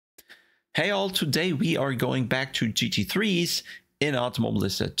Hey all, today we are going back to GT3s in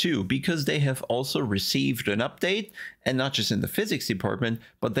Automobilista 2 because they have also received an update, and not just in the physics department,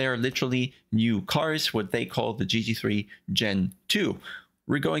 but they are literally new cars, what they call the GT3 Gen 2.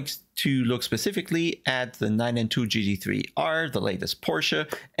 We're going to look specifically at the 992 GT3R, the latest Porsche,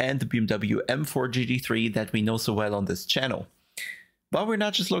 and the BMW M4 GT3 that we know so well on this channel. But we're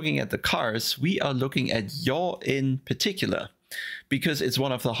not just looking at the cars, we are looking at YAW in particular, because it's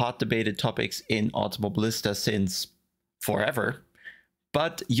one of the hot debated topics in Automobilista since forever.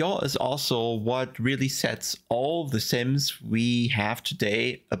 But YAW is also what really sets all the sims we have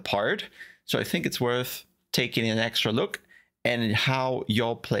today apart. So I think it's worth taking an extra look and how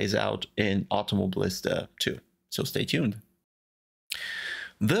YAW plays out in Automobilista 2. So stay tuned.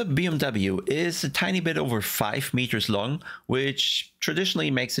 The BMW is a tiny bit over 5 meters long, which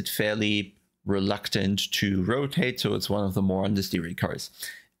traditionally makes it fairly reluctant to rotate, so it's one of the more understeery cars.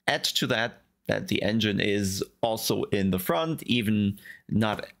 Add to that the engine is also in the front, even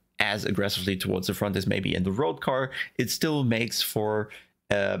not as aggressively towards the front as maybe in the road car. It still makes for,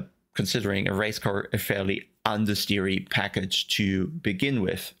 considering a race car, a fairly understeery package to begin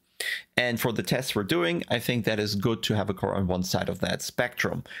with. And for the tests we're doing, I think that is good to have a car on one side of that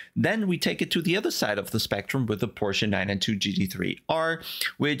spectrum. Then we take it to the other side of the spectrum with the Porsche 992 GT3R,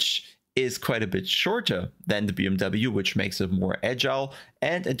 which is quite a bit shorter than the BMW, which makes it more agile,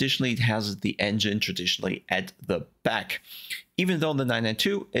 and additionally it has the engine traditionally at the back. Even though the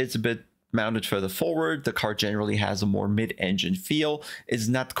 992 is a bit mounted further forward, the car generally has a more mid-engine feel. It's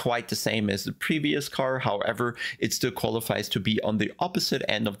not quite the same as the previous car, however, it still qualifies to be on the opposite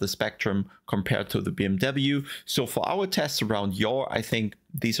end of the spectrum compared to the BMW. So for our tests around YAW, I think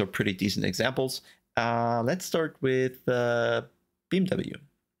these are pretty decent examples. Let's start with BMW.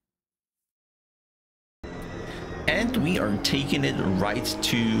 And we are taking it right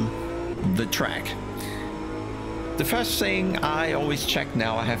to the track. The first thing I always check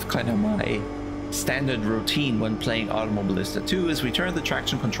now, I have kind of my standard routine when playing Automobilista 2, is we turn the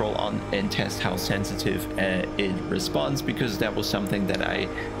traction control on and test how sensitive it responds, because that was something that I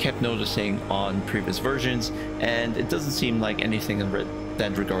kept noticing on previous versions, and it doesn't seem like anything in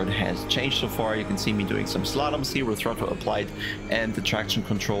that regard has changed so far. You can see me doing some slaloms here with throttle applied and the traction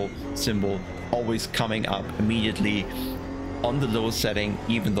control symbol always coming up immediately on the low setting,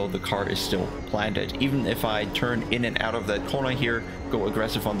 even though the car is still planted. Even if I turn in and out of that corner here, go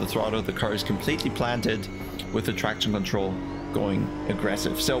aggressive on the throttle, the car is completely planted with the traction control going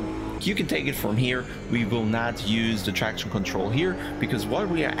aggressive. So you can take it from here. We will not use the traction control here, because what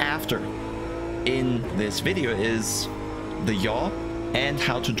we are after in this video is the yaw and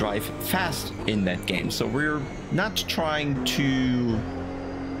how to drive fast in that game. So we're not trying to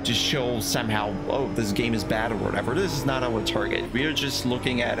show somehow, oh, this game is bad or whatever. This is not our target. We are just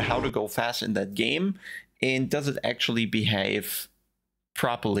looking at how to go fast in that game, and does it actually behave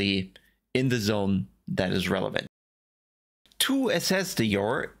properly in the zone that is relevant. To assess the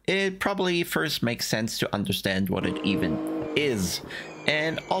yaw, it probably first makes sense to understand what it even is.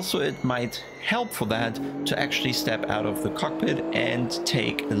 And also it might help for that to actually step out of the cockpit and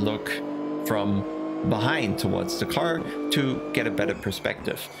take a look from behind towards the car to get a better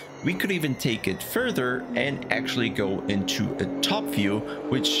perspective. We could even take it further and actually go into a top view,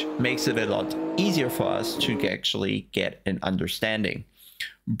 which makes it a lot easier for us to actually get an understanding.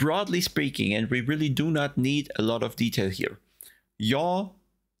 Broadly speaking, and we really do not need a lot of detail here, yaw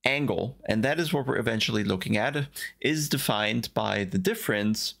angle, and that is what we're eventually looking at, is defined by the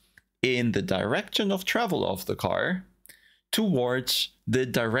difference in the direction of travel of the car towards the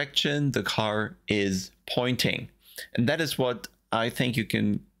direction the car is pointing. And that is what I think you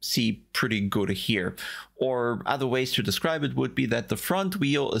can see pretty good here. Or other ways to describe it would be that the front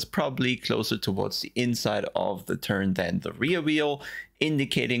wheel is probably closer towards the inside of the turn than the rear wheel,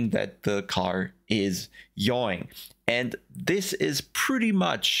 indicating that the car is yawing. And this is pretty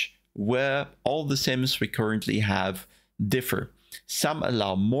much where all the sims we currently have differ. Some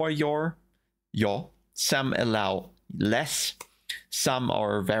allow more yaw, some allow less. Some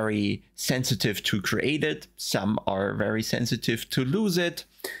are very sensitive to create it, some are very sensitive to lose it.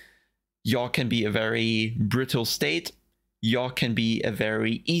 Yaw can be a very brittle state. Yaw can be a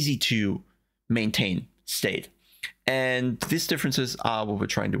very easy to maintain state. And these differences are what we're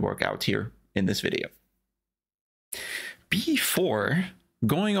trying to work out here in this video. Before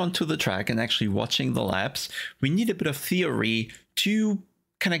going onto the track and actually watching the laps, we need a bit of theory to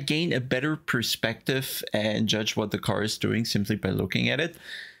kind of gain a better perspective and judge what the car is doing simply by looking at it.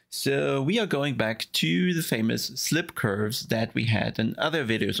 So we are going back to the famous slip curves that we had in other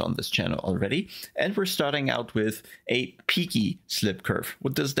videos on this channel already, and we're starting out with a peaky slip curve.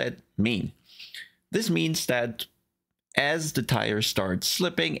 What does that mean? This means that as the tire starts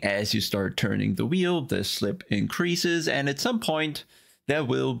slipping, as you start turning the wheel, the slip increases, and at some point there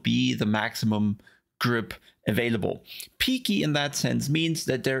will be the maximum grip available. Peaky in that sense means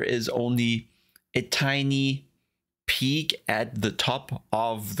that there is only a tiny peak at the top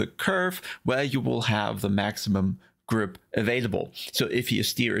of the curve where you will have the maximum grip available. So if you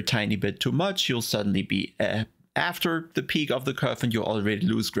steer a tiny bit too much, you'll suddenly be after the peak of the curve and you already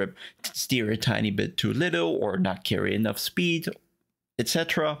lose grip. Steer a tiny bit too little or not carry enough speed,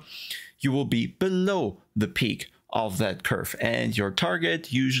 etc., you will be below the peak of that curve, and your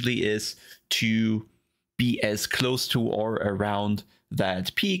target usually is to be as close to or around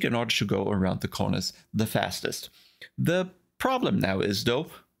that peak in order to go around the corners the fastest. The problem now is, though,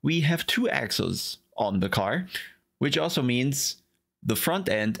 we have two axles on the car, which also means the front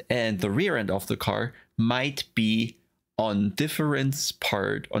end and the rear end of the car might be on different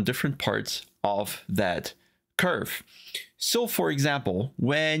parts of that curve. So for example,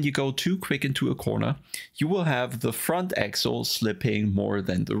 when you go too quick into a corner, you will have the front axle slipping more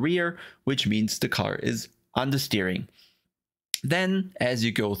than the rear, which means the car is understeering. Then as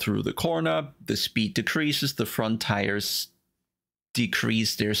you go through the corner, the speed decreases, the front tires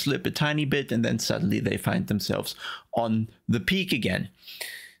decrease their slip a tiny bit, and then suddenly they find themselves on the peak again.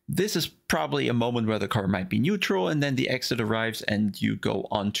 This is probably a moment where the car might be neutral, and then the exit arrives and you go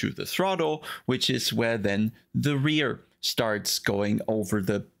onto the throttle, which is where then the rear starts going over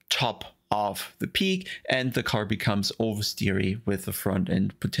the top of the peak and the car becomes oversteery, with the front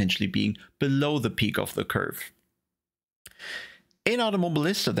end potentially being below the peak of the curve. In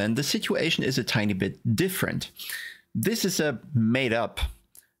Automobilista then, the situation is a tiny bit different. This is a made up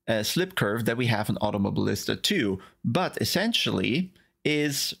slip curve that we have in Automobilista too, but essentially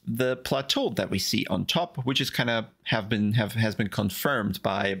is the plateau that we see on top, which is kind of has been confirmed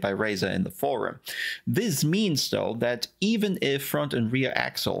by Razer in the forum. This means though that even if front and rear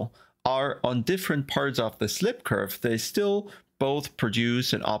axle are on different parts of the slip curve, they still both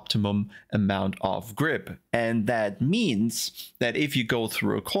produce an optimum amount of grip. And that means that if you go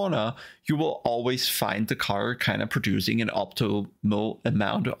through a corner, you will always find the car kind of producing an optimal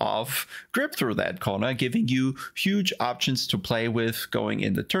amount of grip through that corner, giving you huge options to play with going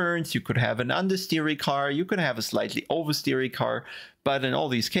in the turns. You could have an understeery car, you could have a slightly oversteery car, but in all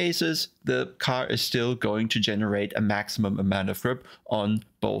these cases, the car is still going to generate a maximum amount of grip on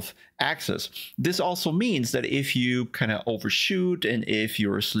both axes. This also means that if you kind of overshoot and if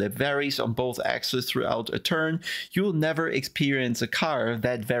your slip varies on both axes throughout a turn, you'll never experience a car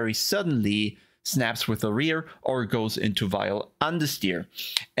that very suddenly snaps with the rear or goes into violent understeer.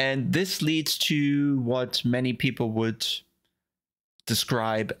 And this leads to what many people would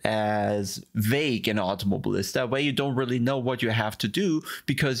describe as vague in Automobilista, where you don't really know what you have to do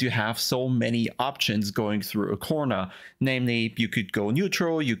because you have so many options going through a corner. Namely, you could go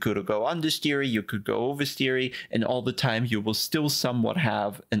neutral, you could go understeery, you could go oversteery, and all the time you will still somewhat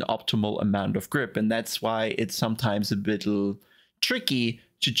have an optimal amount of grip. And that's why it's sometimes a bit tricky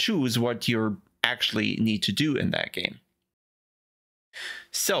to choose what you actually need to do in that game.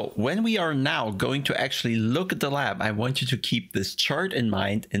 So when we are now going to actually look at the lab, I want you to keep this chart in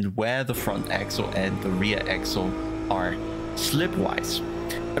mind and where the front axle and the rear axle are slip-wise.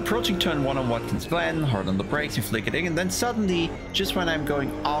 Approaching turn 1 on Watkins Glen, hard on the brakes, you flick it in, and then suddenly, just when I'm going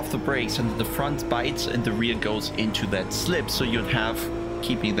off the brakes, and the front bites and the rear goes into that slip. So you'd have,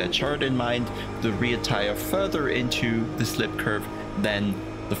 keeping that chart in mind, the rear tire further into the slip curve than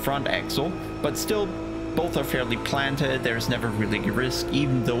the front axle, but still both are fairly planted. There's never really a risk.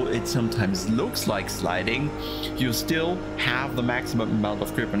 Even though it sometimes looks like sliding, you still have the maximum amount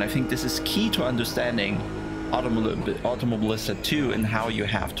of grip. And I think this is key to understanding Automobilista 2 and how you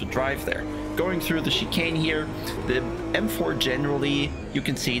have to drive there. Going through the chicane here, the M4 generally, you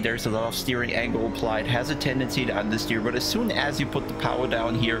can see there's a lot of steering angle applied, has a tendency to understeer, but as soon as you put the power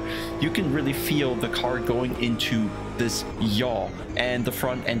down here, you can really feel the car going into this yaw and the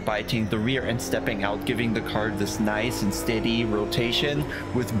front end biting, the rear end stepping out, giving the car this nice and steady rotation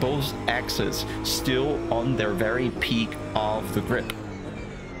with both axes still on their very peak of the grip.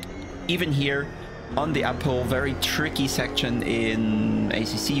 Even here, on the uphill, very tricky section in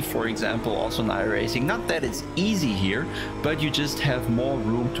ACC, for example, also in iRacing. Not that it's easy here, but you just have more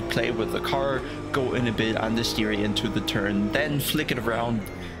room to play with the car, go in a bit understeer into the turn, then flick it around,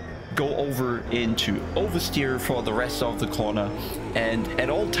 go over into oversteer for the rest of the corner, and at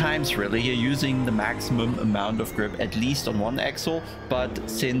all times really you're using the maximum amount of grip at least on one axle. But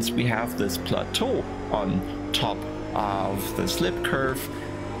since we have this plateau on top of the slip curve,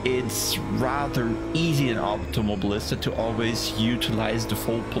 it's rather easy in Automobilista to always utilize the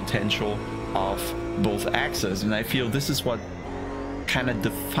full potential of both axes, and I feel this is what kind of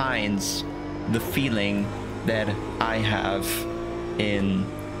defines the feeling that I have in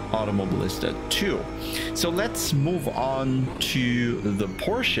Automobilista 2. So let's move on to the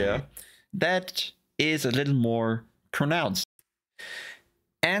Porsche that is a little more pronounced.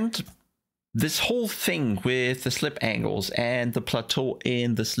 And this whole thing with the slip angles and the plateau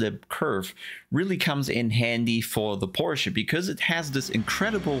in the slip curve really comes in handy for the Porsche, because it has this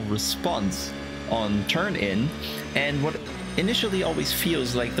incredible response on turn in, and what initially always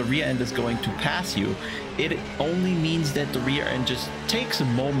feels like the rear end is going to pass you, it only means that the rear end just takes a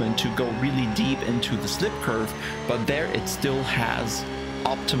moment to go really deep into the slip curve, but there it still has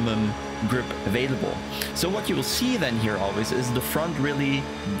optimum grip available. So what you will see then here always is the front really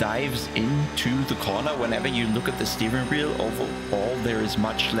dives into the corner. Whenever you look at the steering wheel overall, there is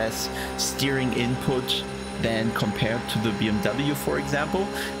much less steering input than compared to the BMW, for example,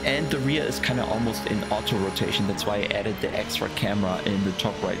 and the rear is kind of almost in auto rotation. That's why I added the extra camera in the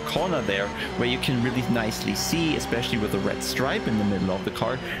top right corner there, where you can really nicely see, especially with the red stripe in the middle of the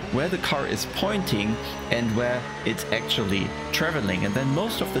car, where the car is pointing and where it's actually traveling. And then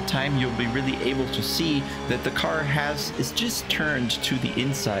most of the time you'll be really able to see that the car is just turned to the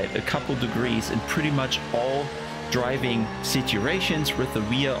inside a couple degrees in pretty much all driving situations, with the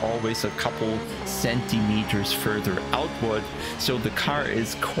rear always a couple centimeters further outward, so the car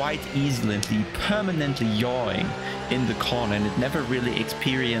is quite easily permanently yawing in the corner, and it never really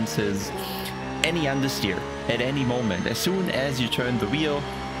experiences any understeer at any moment. As soon as you turn the wheel,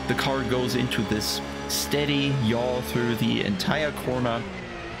 the car goes into this steady yaw through the entire corner,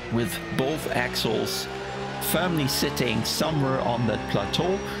 with both axles firmly sitting somewhere on that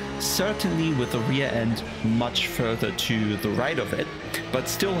plateau, certainly with the rear end much further to the right of it, but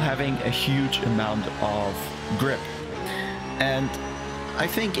still having a huge amount of grip. And I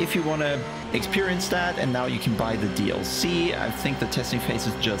think if you want to experience that, and now you can buy the DLC, I think the testing phase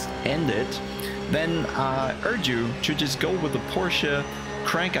has just ended, then I urge you to just go with the Porsche,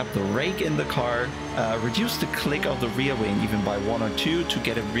 crank up the rake in the car, reduce the click of the rear wing even by 1 or 2 to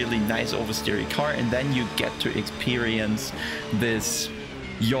get a really nice oversteery car, and then you get to experience this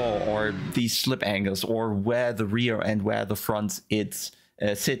yaw or these slip angles, or where the rear and where the front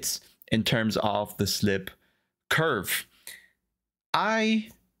sits in terms of the slip curve. I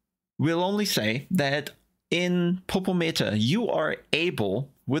will only say that in Popometer you are able,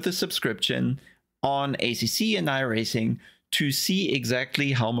 with a subscription on ACC and iRacing, to see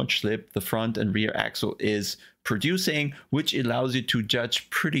exactly how much slip the front and rear axle is producing, which allows you to judge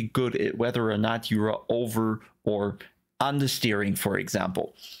pretty good whether or not you are over or understeering, for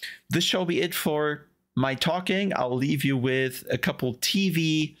example. This shall be it for my talking. I'll leave you with a couple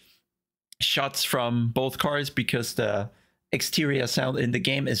TV shots from both cars, because the exterior sound in the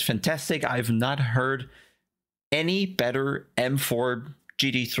game is fantastic. I've not heard any better M4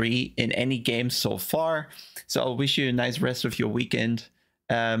 GT3 in any game so far. So I'll wish you a nice rest of your weekend,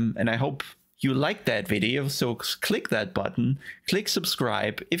 and I hope you like that video. So click that button, click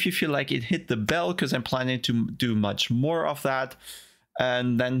subscribe. If you feel like it, hit the bell, because I'm planning to do much more of that.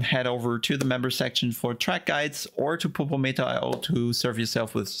 And then head over to the member section for track guides, or to Popometer.io to serve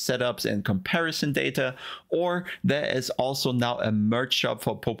yourself with setups and comparison data. Or there is also now a merch shop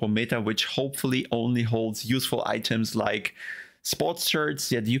for Popometer, which hopefully only holds useful items like sports shirts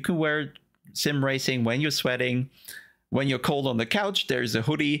that you can wear sim racing when you're sweating. When you're cold on the couch, there's a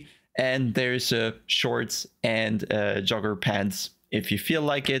hoodie, and there's shorts and jogger pants if you feel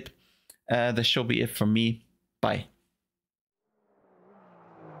like it. That shall be it from me. Bye.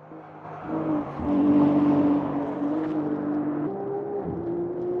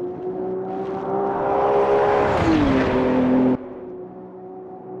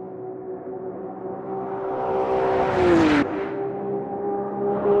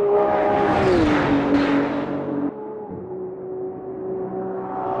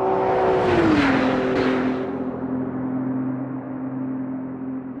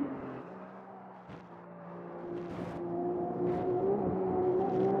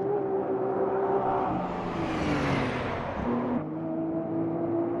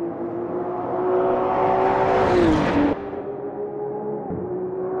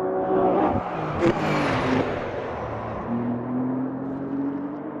 You